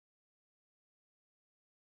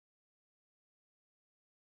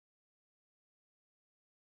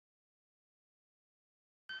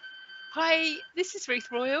Hi, this is Ruth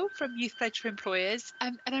Royal from Youth Pledge for Employers,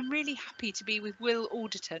 and I'm really happy to be with Will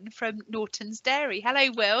Alderton from Norton's Dairy.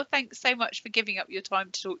 Hello, Will. Thanks so much for giving up your time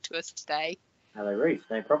to talk to us today. Hello, Ruth.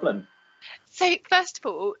 No problem. So, first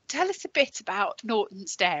of all, tell us a bit about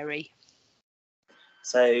Norton's Dairy.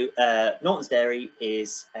 So, Norton's Dairy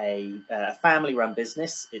is a family-run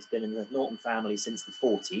business. It's been in the Norton family since the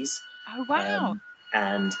 40s. Oh, wow.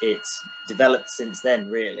 And it's developed since then,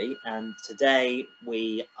 really. And today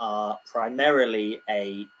we are primarily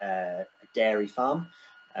a dairy farm,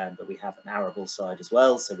 but we have an arable side as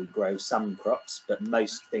well. So we grow some crops, but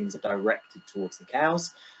most things are directed towards the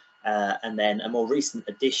cows. And then a more recent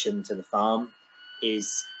addition to the farm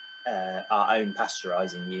is our own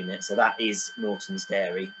pasteurising unit. So that is Norton's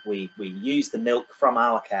Dairy. We use the milk from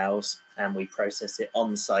our cows and we process it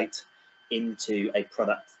on site into a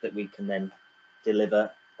product that we can then deliver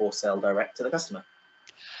or sell direct to the customer.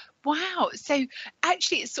 Wow. So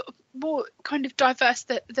actually, it's sort of more kind of diverse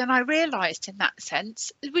than I realised in that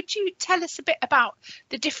sense. Would you tell us a bit about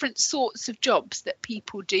the different sorts of jobs that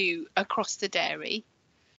people do across the dairy?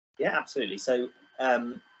 Yeah, absolutely. So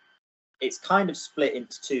it's kind of split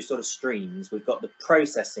into two sort of streams. We've got the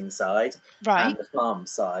processing side Right. and the farm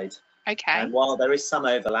side. Okay. And while there is some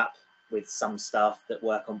overlap with some staff that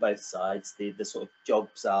work on both sides, the sort of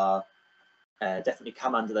jobs are definitely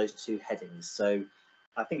come under those two headings. So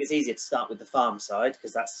I think it's easier to start with the farm side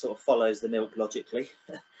because that sort of follows the milk logically.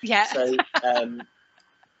 Yeah. So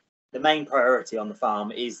the main priority on the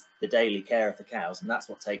farm is the daily care of the cows, and that's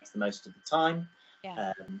what takes the most of the time.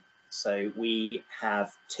 Yeah. So we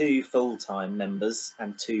have 2 full-time members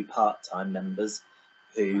and 2 part-time members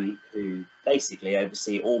who basically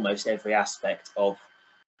oversee almost every aspect of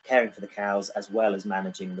caring for the cows as well as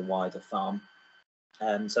managing the wider farm.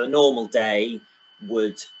 So a normal day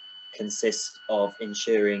would consist of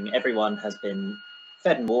ensuring everyone has been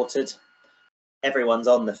fed and watered, everyone's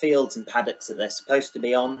on the fields and paddocks that they're supposed to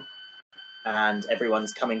be on, and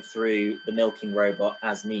everyone's coming through the milking robot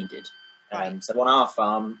as needed. Right. So on our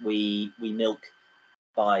farm, we milk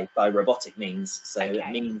by robotic means. So Okay. it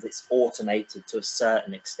means it's automated to a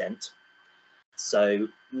certain extent. So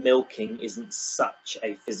milking isn't such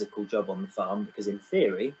a physical job on the farm because in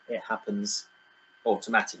theory it happens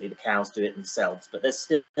automatically. The cows do it themselves, but there's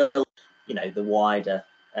still, you know, the wider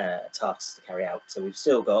tasks to carry out. So we've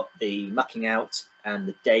still got the mucking out and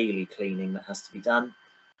the daily cleaning that has to be done.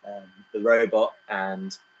 The robot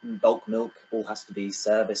and bulk milk all has to be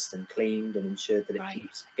serviced and cleaned and ensured that it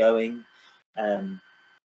keeps going.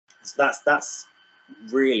 So that's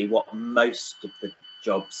really what most of the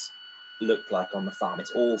jobs look like on the farm.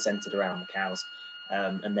 It's all centered around the cows.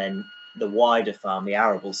 And then the wider farm, the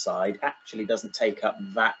arable side, actually doesn't take up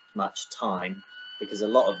that much time because a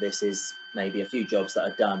lot of this is maybe a few jobs that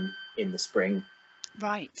are done in the spring.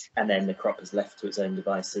 Right. And then the crop is left to its own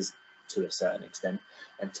devices to a certain extent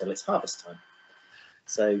until it's harvest time.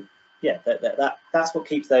 So yeah, that's what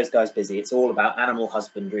keeps those guys busy. It's all about animal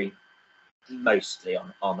husbandry, mostly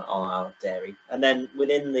on our dairy. And then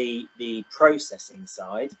within the processing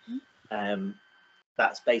side,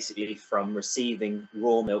 that's basically from receiving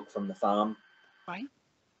raw milk from the farm. Right.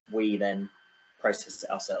 We then process it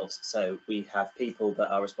ourselves. So we have people that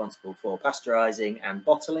are responsible for pasteurizing and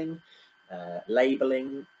bottling,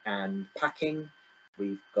 labeling and packing.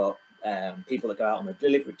 We've got people that go out on the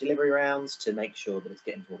delivery rounds to make sure that it's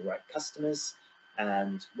getting to all the right customers.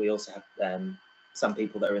 And we also have some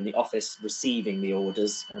people that are in the office receiving the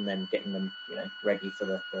orders and then getting them, you know, ready for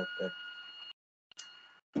the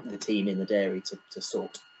team in the dairy to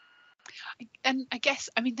sort. And I guess,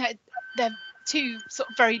 I mean, they're two sort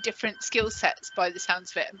of very different skill sets by the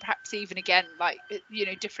sounds of it, and perhaps even again, like, you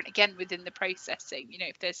know, different again within the processing. You know,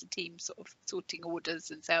 if there's a team sort of sorting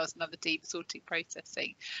orders and sales, another team sorting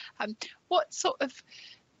processing. What sort of,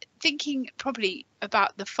 thinking probably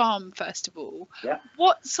about the farm first of all, Yeah.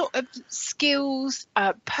 what sort of skills,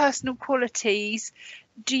 personal qualities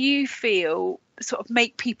do you feel sort of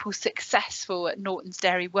make people successful at Norton's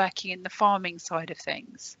Dairy working in the farming side of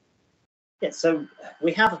things? Yeah, so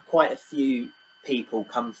we have quite a few people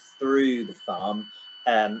come through the farm,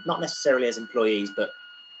 not necessarily as employees, but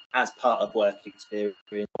as part of work experience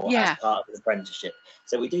or as part of an apprenticeship.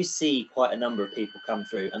 So we do see quite a number of people come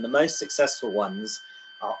through, and the most successful ones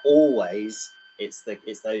are always, it's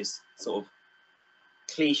those sort of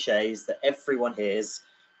cliches that everyone hears.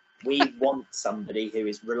 We want somebody who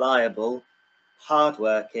is reliable,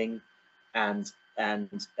 hardworking, and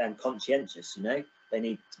conscientious. You know, they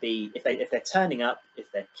need to be, if they're turning up, if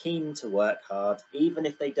they're keen to work hard, even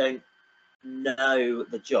if they don't know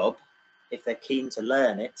the job, if they're keen to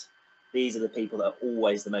learn it, these are the people that are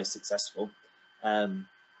always the most successful.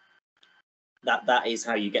 that is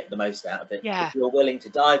how you get the most out of it. Yeah. If you're willing to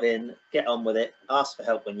dive in, get on with it, ask for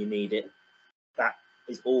help when you need it, that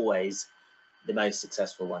is always the most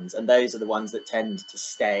successful ones, and those are the ones that tend to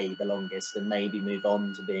stay the longest and maybe move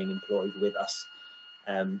on to being employed with us.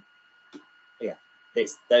 Yeah,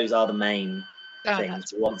 those are the main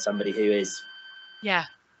things. We want somebody who is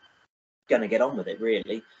going to get on with it,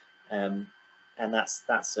 really, and that's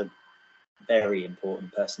a very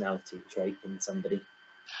important personality trait in somebody.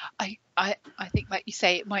 I think, like you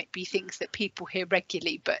say, it might be things that people hear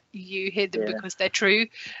regularly, but you hear them Yeah. because they're true.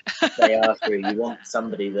 They are true. You want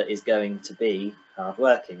somebody that is going to be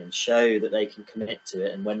hardworking and show that they can commit to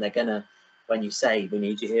it. And when you say we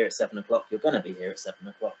need you here at 7 o'clock, you're going to be here at 7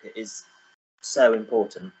 o'clock. It is so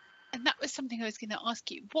important. And that was something I was going to ask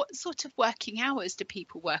you. What sort of working hours do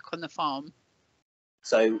people work on the farm?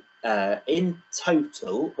 So in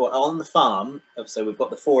total, or on the farm, so we've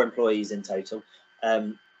got the 4 employees in total.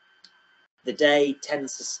 The day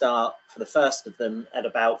tends to start for the first of them at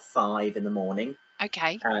about 5 in the morning.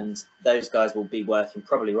 Okay. And those guys will be working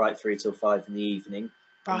probably right through till 5 in the evening.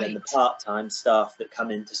 Right. And then the part-time staff that come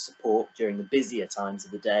in to support during the busier times of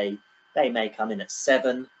the day, they may come in at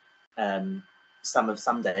 7.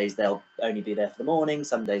 Some days they'll only be there for the morning,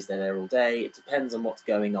 some days they're there all day. It depends on what's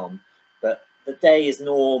going on. But the day is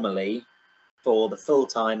normally, for the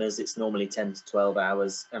full-timers, it's normally 10 to 12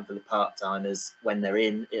 hours. And for the part-timers, when they're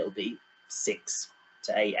in, it'll be 6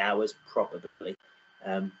 to 8 hours probably.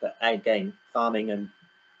 But again, farming and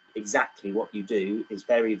exactly what you do is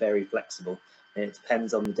very, very flexible. And it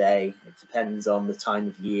depends on the day, it depends on the time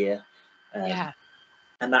of year. And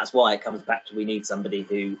that's why it comes back to, we need somebody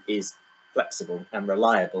who is flexible and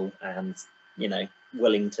reliable and, you know,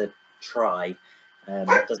 willing to try.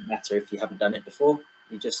 It doesn't matter if you haven't done it before,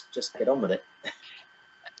 you just get on with it.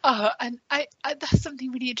 And I that's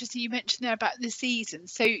something really interesting you mentioned there about the season.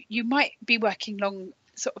 So you might be working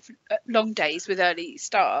long days with early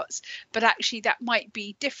starts, but actually that might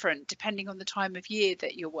be different depending on the time of year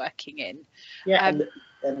that you're working in. Yeah,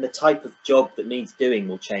 and the type of job that needs doing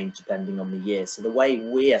will change depending on the year. So the way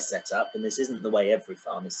we are set up, and this isn't the way every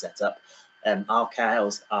farm is set up, our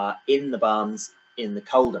cows are in the barns in the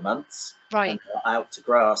colder months, right, and are out to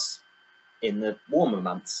grass in the warmer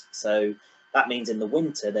months. So that means in the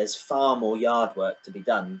winter there's far more yard work to be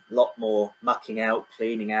done, a lot more mucking out,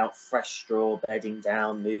 cleaning out, fresh straw, bedding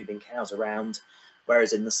down, moving cows around,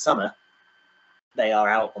 whereas in the summer they are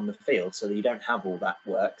out on the field, so you don't have all that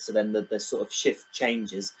work. So then the sort of shift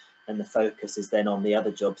changes, and the focus is then on the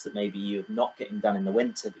other jobs that maybe you're not getting done in the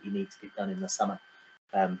winter but you need to get done in the summer.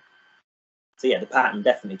 So yeah, the pattern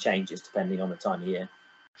definitely changes depending on the time of year.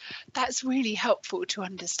 That's really helpful to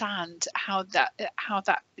understand how that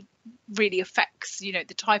really affects, you know,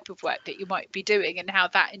 the type of work that you might be doing, and how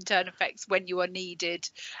that in turn affects when you are needed,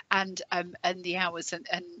 and the hours and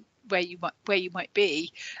where you might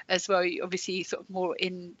be as well. Obviously sort of more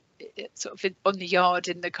in on the yard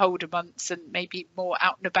in the colder months, and maybe more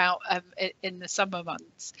out and about in the summer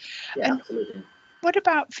months. Yeah, absolutely. What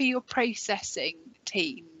about for your processing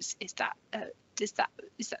teams? Is that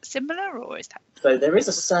similar, or is that? So there is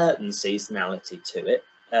a certain seasonality to it,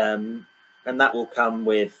 and that will come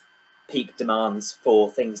with peak demands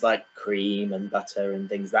for things like cream and butter and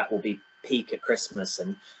things. That will be peak at Christmas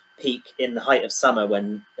and peak in the height of summer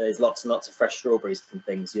when there's lots and lots of fresh strawberries and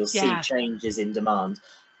things. You'll see changes in demand.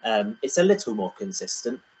 It's a little more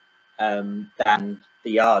consistent than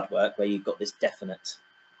the yard work, where you've got this definite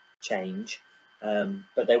change,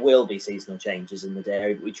 but there will be seasonal changes in the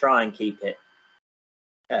dairy, but we try and keep it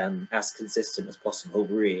as consistent as possible,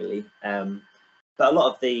 really. But a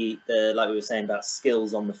lot of the like we were saying about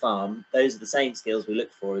skills on the farm, those are the same skills we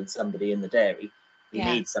look for in somebody in the dairy. You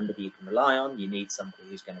need somebody you can rely on, you need somebody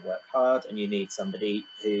who's going to work hard, and you need somebody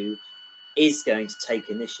who is going to take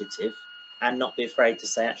initiative and not be afraid to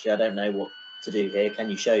say, actually, I don't know what to do here, can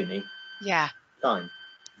you show me? Yeah. Fine.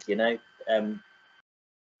 You know,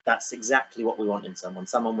 that's exactly what we want in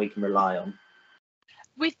someone we can rely on.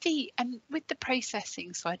 With the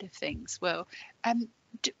processing side of things, well,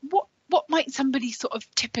 what might somebody's sort of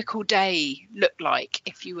typical day look like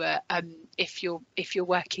if you were if you're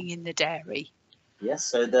working in the dairy? Yes,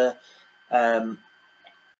 so the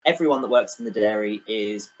everyone that works in the dairy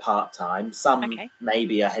is part-time. Some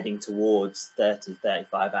maybe are heading towards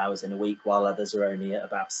 30-35 hours in a week, while others are only at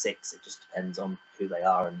about 6. It just depends on who they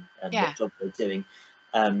are and what job they're doing.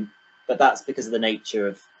 But that's because of the nature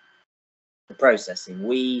of the processing.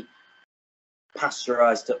 We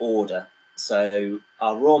pasteurize to order, so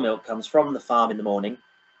our raw milk comes from the farm in the morning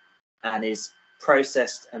and is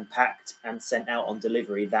processed and packed and sent out on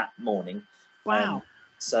delivery that morning. Wow.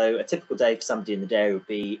 So a typical day for somebody in the dairy would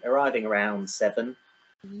be arriving around 7,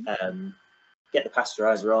 get the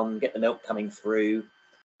pasteurizer on, get the milk coming through,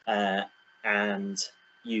 and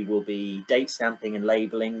you will be date stamping and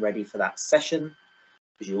labelling ready for that session,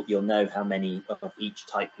 because you'll know how many of each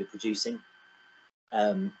type you're producing.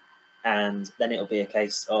 And then it'll be a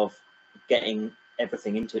case of getting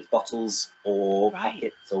everything into its bottles or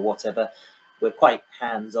packets or whatever. We're quite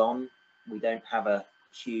hands-on. We don't have a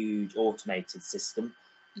huge automated system.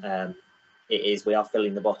 We are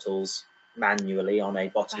filling the bottles manually on a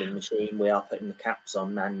bottling machine. We are putting the caps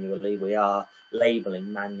on manually. We are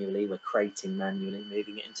labelling manually. We're crating manually,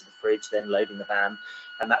 moving it into the fridge, then loading the van,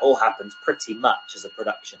 and that all happens pretty much as a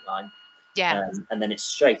production line. And then it's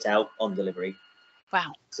straight out on delivery.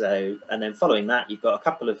 Wow. So, and then following that, you've got a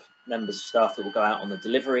couple of members of staff that will go out on the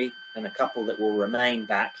delivery, and a couple that will remain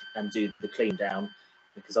back and do the clean down,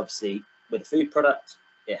 because obviously with a food product,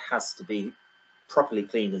 it has to be properly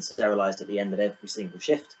cleaned and sterilised at the end of every single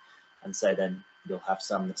shift. And so then you'll have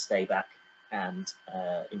some that stay back and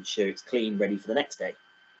ensure it's clean, ready for the next day.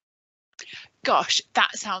 Gosh,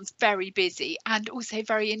 that sounds very busy and also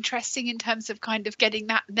very interesting in terms of kind of getting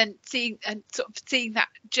that, and then seeing that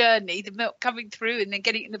journey, the milk coming through and then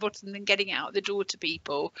getting it in the bottle and then getting it out the door to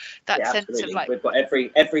people. That sense absolutely. of like, we've got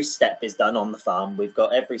every step is done on the farm. We've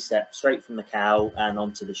got every step straight from the cow and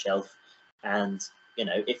onto the shelf. And you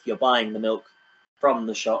know, if you're buying the milk from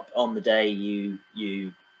the shop on the day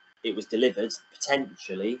it was delivered,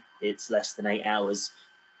 potentially it's less than 8 hours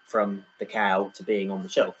from the cow to being on the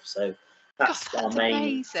shelf. So that's our main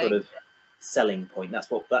amazing. sort of selling point. That's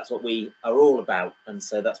what we are all about, and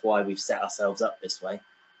so that's why we've set ourselves up this way.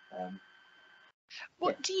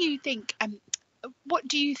 What do you think? What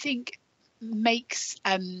do you think makes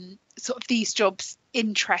sort of these jobs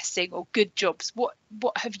interesting or good jobs? What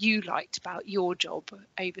have you liked about your job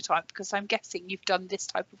over time? Because I'm guessing you've done this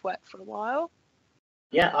type of work for a while.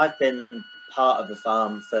 Yeah, I've been part of the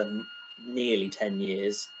farm for nearly 10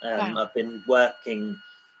 years. I've been working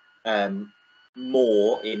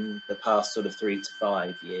more in the past sort of 3 to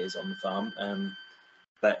 5 years on the farm, and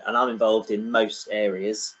I'm involved in most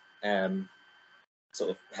areas, sort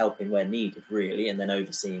of helping where needed really, and then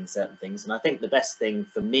overseeing certain things. And I think the best thing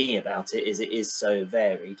for me about it is so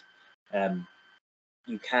varied. There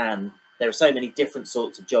are so many different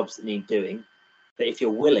sorts of jobs that need doing, but if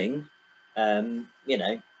you're willing, you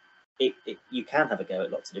know, you can have a go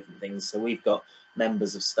at lots of different things. So we've got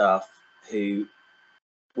members of staff who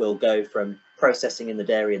will go from processing in the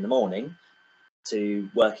dairy in the morning to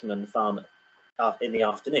working on the farm in the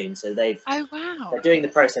afternoon. So they're doing the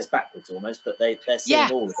process backwards almost, but they're seeing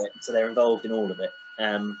all of it, so they're involved in all of it.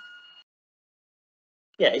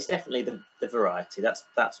 Yeah, it's definitely the variety. That's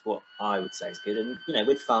what I would say is good. And you know,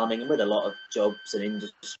 with farming and with a lot of jobs and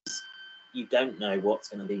industries, you don't know what's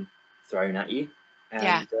going to be thrown at you,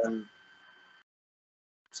 and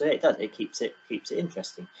so it keeps it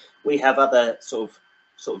interesting. We have other sort of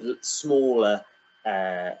smaller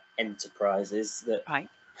enterprises that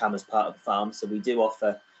come as part of the farm. So we do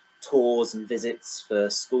offer tours and visits for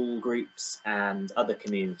school groups and other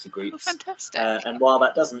community groups. Oh, fantastic. And while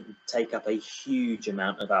that doesn't take up a huge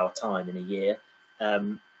amount of our time in a year,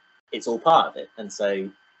 it's all part of it. And so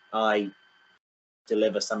I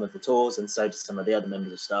deliver some of the tours, and so do some of the other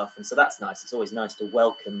members of staff. And so that's nice. It's always nice to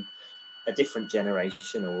welcome a different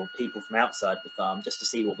generation or people from outside the farm just to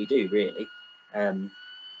see what we do, really.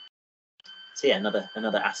 So yeah,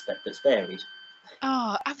 another aspect that's varied.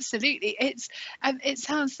 Oh, absolutely. It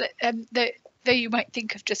sounds that that though you might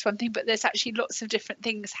think of just one thing, but there's actually lots of different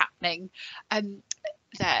things happening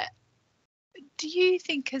there. Do you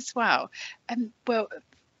think as well? Well,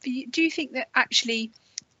 do you think that actually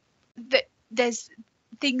that there's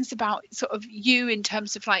things about sort of you in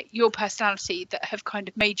terms of like your personality that have kind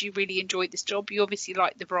of made you really enjoy this job? You obviously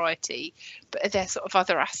like the variety, but are there sort of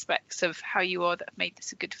other aspects of how you are that have made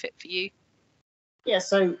this a good fit for you? Yeah,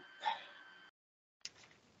 so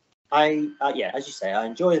as you say, I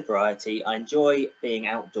enjoy the variety. I enjoy being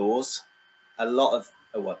outdoors.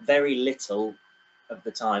 Very little of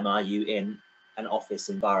the time are you in an office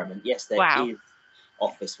environment. Yes, there is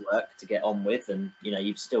office work to get on with, and you know,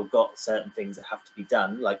 you've still got certain things that have to be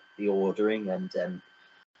done, like the ordering, and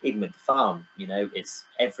even with the farm, you know,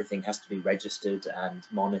 everything has to be registered and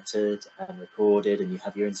monitored and recorded, and you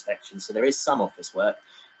have your inspections. So there is some office work,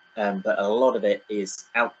 but a lot of it is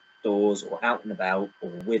outdoors or out and about or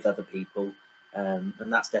with other people, and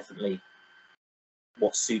that's definitely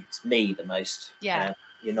what suits me the most.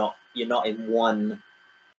 You're not in one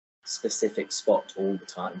specific spot all the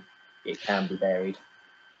time. It can be varied.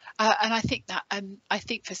 And I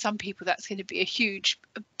think for some people that's going to be a huge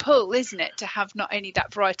pull, isn't it, to have not only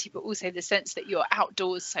that variety but also the sense that you're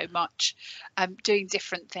outdoors so much, doing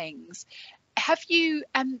different things. Have you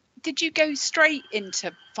did you go straight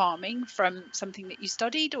into farming from something that you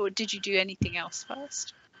studied, or did you do anything else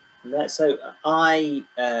first? No, so I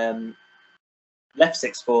left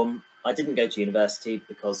sixth form. I didn't go to university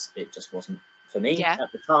because it just wasn't for me Yeah.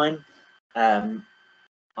 at the time.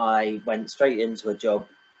 I went straight into a job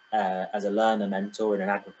as a learner mentor in an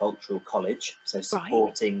agricultural college, so Right.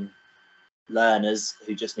 supporting learners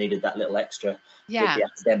who just needed that little extra with Yeah. the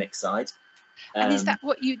academic side. And is that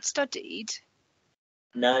what you'd studied?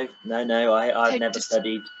 No, no, no. I've So never just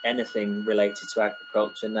studied anything related to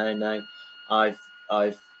agriculture. No, no. I've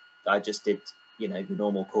I've I just did, you know, the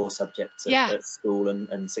normal core subjects yeah. at school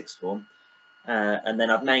and sixth form, and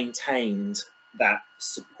then I've maintained that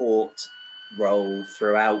support role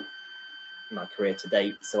throughout my career to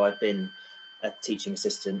date. So I've been a teaching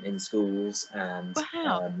assistant in schools, and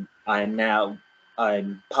Wow.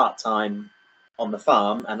 I'm part time on the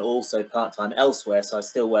farm and also part time elsewhere. So I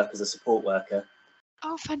still work as a support worker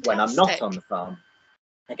Oh, when I'm not on fantastic. the farm.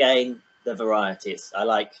 Again, the variety. I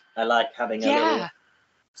like having a little Yeah.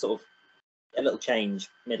 sort of a little change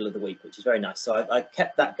middle of the week, which is very nice. So I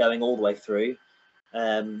kept that going all the way through.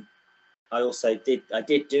 Um, I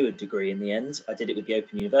did do a degree in the end. I did it with the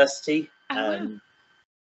Open University. Oh, wow.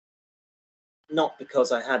 Not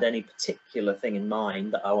because I had any particular thing in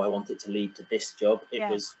mind that, oh, I wanted to lead to this job. It Yeah.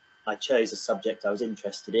 was, I chose a subject I was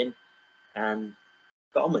interested in and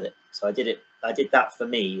got on with it. So I did it. I did that for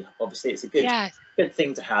me. Obviously, it's a Yeah. good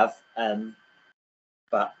thing to have.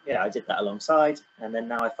 But yeah, I did that alongside, and then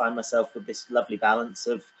now I find myself with this lovely balance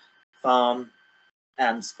of farm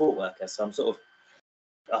and sport worker. So I'm sort of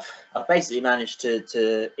I've basically managed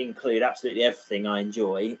to include absolutely everything I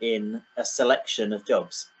enjoy in a selection of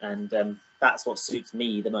jobs, and that's what suits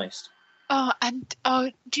me the most. Oh, and oh,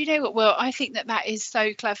 do you know what, Will? I think that that is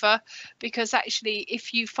so clever because actually,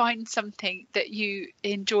 if you find something that you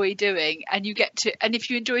enjoy doing and you get to, and if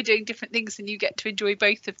you enjoy doing different things and you get to enjoy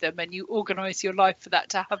both of them and you organize your life for that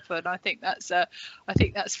to happen, I think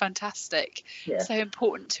that's fantastic. Yeah, So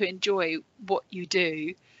important to enjoy what you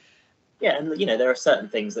do. yeah, and you know there are certain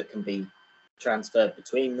things that can be transferred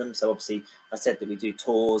between them. So obviously, I said that we do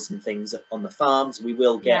tours and things on the farms. We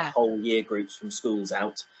will get Yeah. whole year groups from schools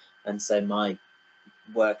out, and so my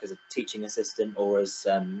work as a teaching assistant or as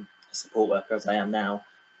a support worker, as I am now,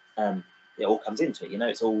 um, it all comes into it. You know,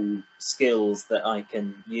 it's all skills that I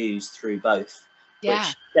can use through both, Yeah.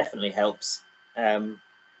 which definitely helps. Um,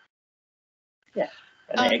 yeah,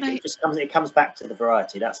 and Oh, no. it just comes back to the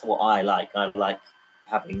variety. That's what I like. I like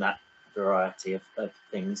having that variety of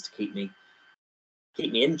things to keep me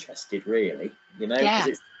interested. Really, you know, because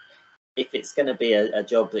Yeah. it's if it's going to be a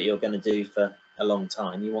job that you're going to do for a long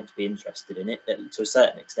time, you want to be interested in it to a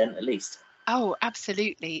certain extent, at least. Oh,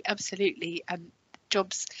 absolutely, absolutely.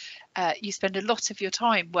 Jobs, you spend a lot of your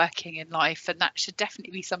time working in life, and that should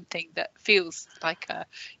definitely be something that feels like that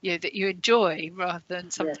you enjoy rather than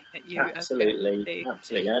Yeah, something that you go absolutely, to.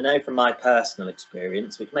 absolutely. I know from my personal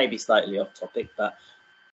experience, which may be slightly off topic, but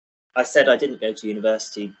I said I didn't go to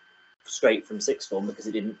university straight from sixth form because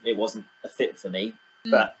it wasn't a fit for me.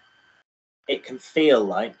 Mm, But it can feel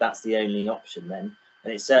like that's the only option then,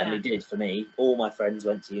 and it certainly yeah. did for me. All my friends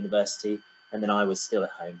went to university, and then I was still at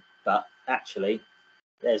home. But actually,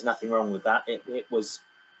 there's nothing wrong with that. It was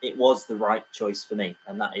the right choice for me,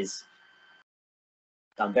 and that is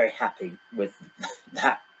I'm very happy with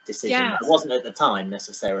that decision. Yeah. I wasn't at the time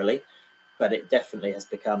necessarily, but it definitely has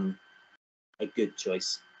become a good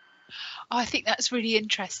choice. I think that's really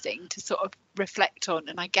interesting to sort of reflect on,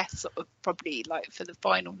 and I guess sort of probably like for the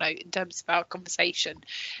final note in terms of our conversation,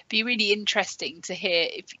 be really interesting to hear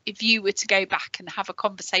if you were to go back and have a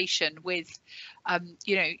conversation with,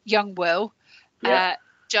 young Will, Yeah. uh,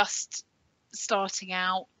 just starting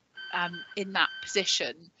out in that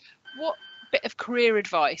position. What bit of career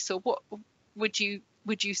advice, or what would you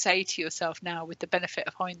say to yourself now with the benefit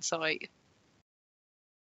of hindsight?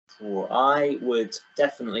 Well, I would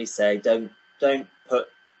definitely say don't put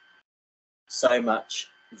so much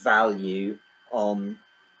value on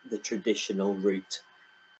the traditional route.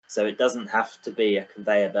 So it doesn't have to be a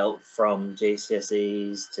conveyor belt from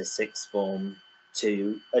GCSEs to sixth form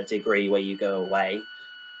to a degree where you go away.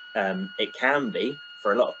 It can be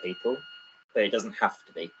for a lot of people, but it doesn't have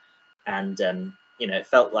to be. And you know, it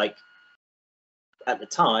felt like at the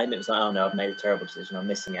time it was like, oh no, I've made a terrible decision, I'm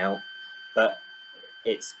missing out. But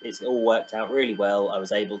it's all worked out really well. I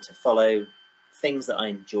was able to follow things that I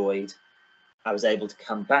enjoyed. I was able to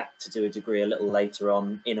come back to do a degree a little later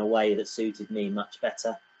on in a way that suited me much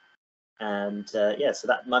better. And yeah, so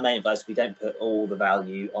that my main advice: we don't put all the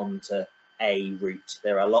value onto a route.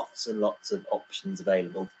 There are lots and lots of options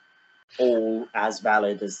available, all as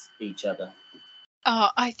valid as each other. Oh,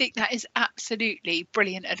 I think that is absolutely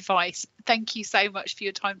brilliant advice. Thank you so much for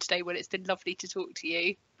your time today, Will. It's been lovely to talk to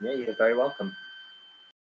you. Yeah, you're very welcome.